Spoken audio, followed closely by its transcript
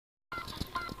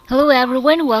Hello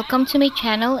everyone, welcome to my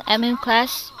channel. I'm in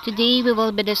class. Today we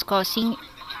will be discussing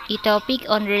a topic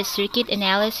under circuit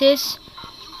analysis,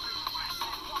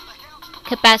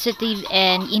 capacitive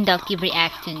and inductive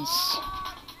reactance.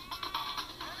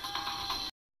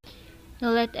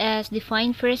 Now let us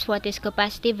define first what is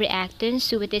capacitive reactance.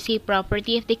 So it is a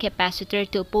property of the capacitor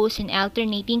to oppose an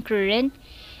alternating current.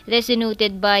 It is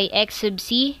denoted by X sub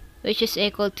C, which is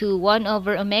equal to 1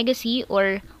 over omega C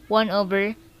or 1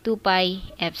 over 2 pi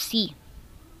Fc.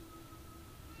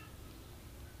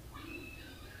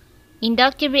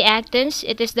 Inductive reactance,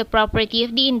 it is the property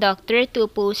of the inductor to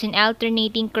oppose an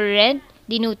alternating current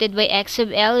denoted by X sub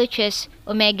L, which is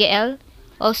omega L,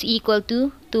 also equal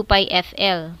to 2 pi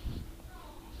Fl.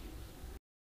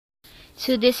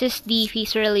 So this is the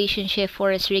Phasor relationship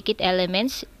for circuit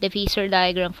elements, the Phasor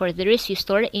diagram for the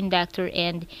resistor, inductor,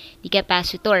 and the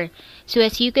capacitor. So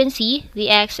as you can see, the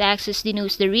x-axis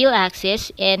denotes the real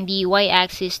axis and the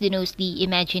y-axis denotes the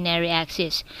imaginary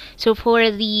axis. So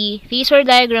for the Phasor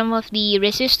diagram of the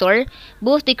resistor,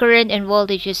 both the current and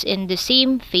voltage is in the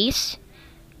same phase.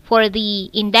 For the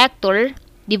inductor,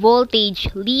 the voltage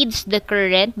leads the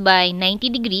current by 90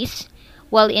 degrees,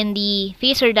 while in the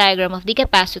Phasor diagram of the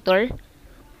capacitor,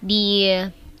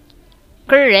 the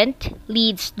current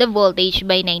leads the voltage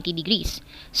by 90 degrees.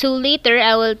 So later,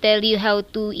 I will tell you how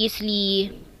to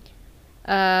easily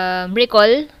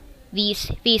recall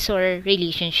this Phasor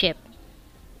relationship.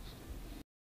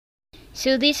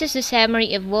 So this is the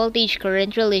summary of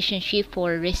voltage-current relationship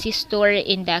for resistor,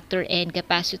 inductor, and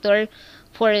capacitor.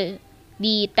 For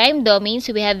the time domain,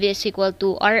 so we have this equal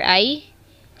to Ri.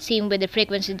 Same with the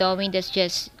frequency domain, that's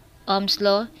just Ohm's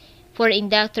law. For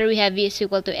inductor, we have V is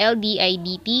equal to L di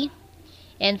dt.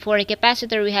 And for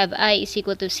capacitor, we have I is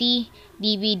equal to C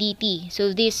dV dt.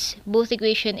 So this both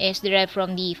equation is derived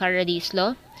from the Faraday's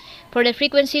law. For the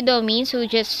frequency domain, so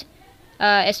it's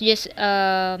just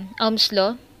Ohm's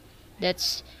law.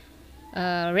 That's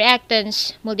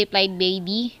reactance multiplied by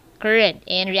the current.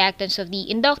 And reactance of the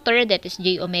inductor, that is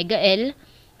J omega L.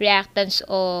 Reactance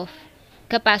of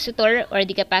capacitor or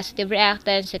the capacitive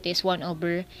reactance, that is 1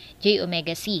 over J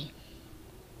omega C.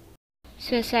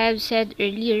 So as I've said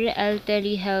earlier, I'll tell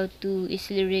you how to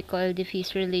easily recall the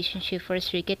phase relationship for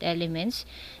circuit elements.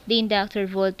 The inductor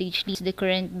voltage leads the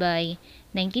current by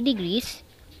 90 degrees.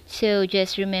 So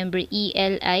just remember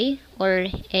ELI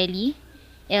or LE.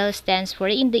 L stands for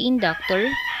in the inductor,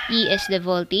 E is the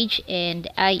voltage, and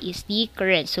I is the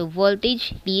current. So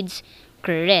voltage leads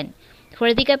current.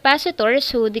 For the capacitor,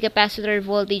 so the capacitor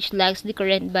voltage lags the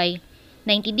current by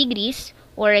 90 degrees,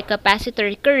 or a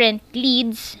capacitor current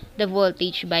leads the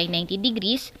voltage by 90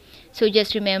 degrees. So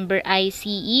just remember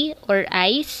ICE or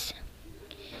ICE.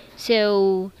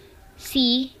 So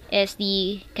C is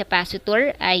the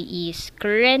capacitor, I is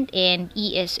current, and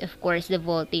E is of course the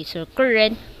voltage. So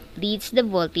current leads the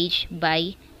voltage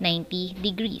by 90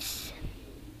 degrees.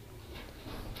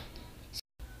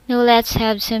 Now let's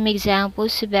have some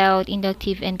examples about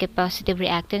inductive and capacitive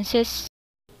reactances.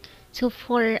 So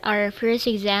for our first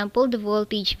example, the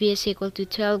voltage V is equal to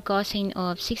 12 cosine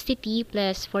of 60t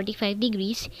plus 45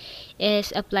 degrees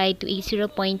is applied to a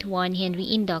 0.1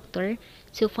 Henry inductor.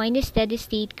 So find the steady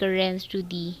state current through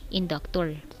the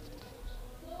inductor.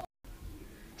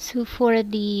 So for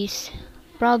this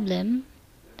problem,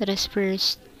 let us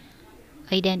first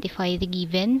identify the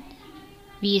given.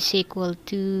 V is equal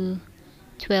to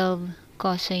 12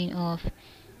 cosine of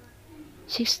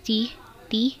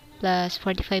 60t plus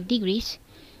 45 degrees.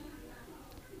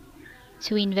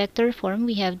 So in vector form,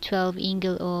 we have 12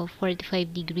 angle of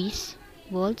 45 degrees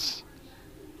volts.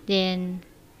 Then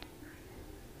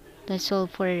let's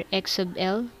solve for X sub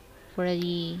L for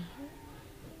the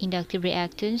inductive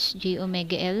reactance, J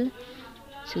omega L.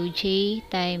 So J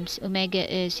times omega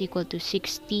is equal to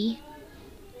 60.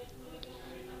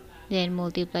 Then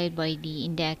multiplied by the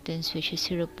inductance, which is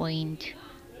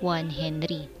 0.1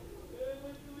 Henry.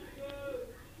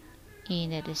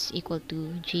 And that is equal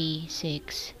to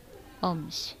J6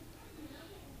 ohms.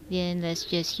 Then let's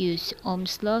just use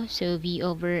Ohm's law. So V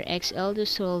over XL to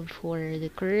solve for the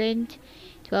current.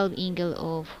 12 angle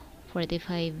of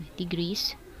 45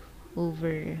 degrees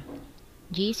over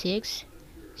J6.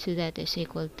 So that is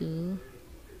equal to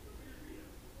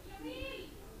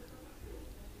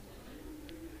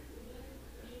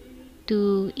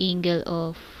 2 angle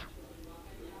of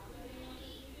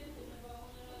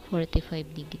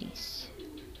 45 degrees.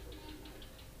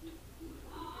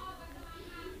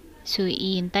 So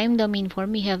in time domain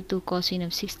form, we have 2 cosine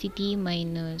of 60t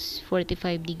minus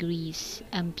 45 degrees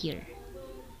ampere.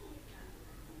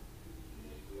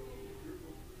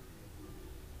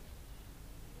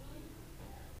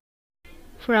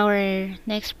 For our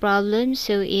next problem,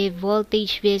 so if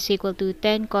voltage V is equal to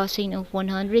 10 cosine of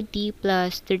 100t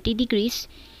plus 30 degrees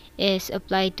is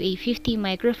applied to a 50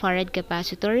 microfarad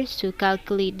capacitor, so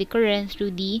calculate the current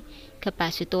through the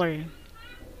capacitor.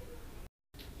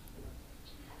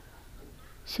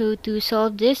 So to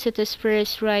solve this, let us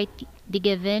first write the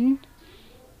given.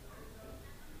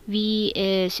 V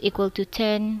is equal to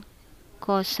 10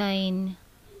 cosine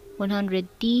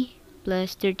 100t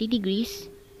plus 30 degrees.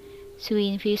 So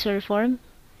in phasor form,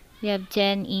 we have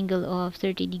 10 angle of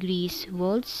 30 degrees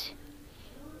volts.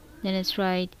 Then let's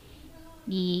write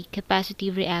the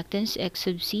capacitive reactance X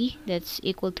sub C, that's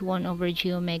equal to 1 over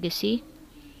J omega C.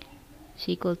 It's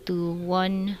equal to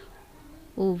 1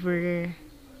 over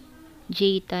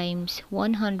J times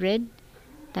 100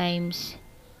 times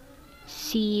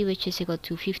C, which is equal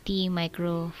to 50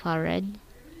 microfarad.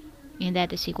 And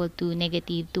that is equal to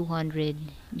negative 200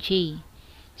 J.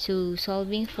 So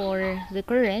solving for the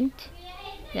current,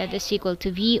 that is equal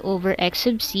to V over X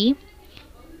sub C,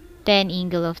 10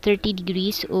 angle of 30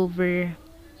 degrees over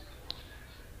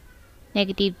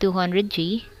negative 200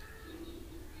 J.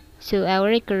 So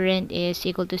our current is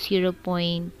equal to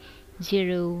 0.05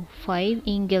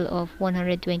 angle of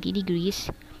 120 degrees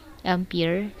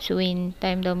ampere. So in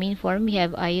time domain form, we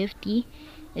have I of t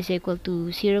is equal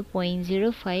to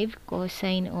 0.05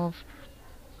 cosine of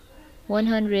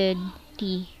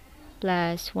 100t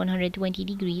plus 120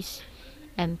 degrees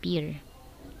ampere.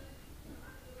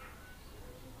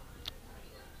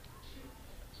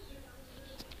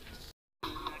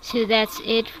 So that's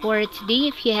it for today.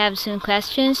 If you have some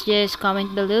questions, just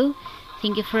comment below.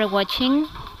 Thank you for watching.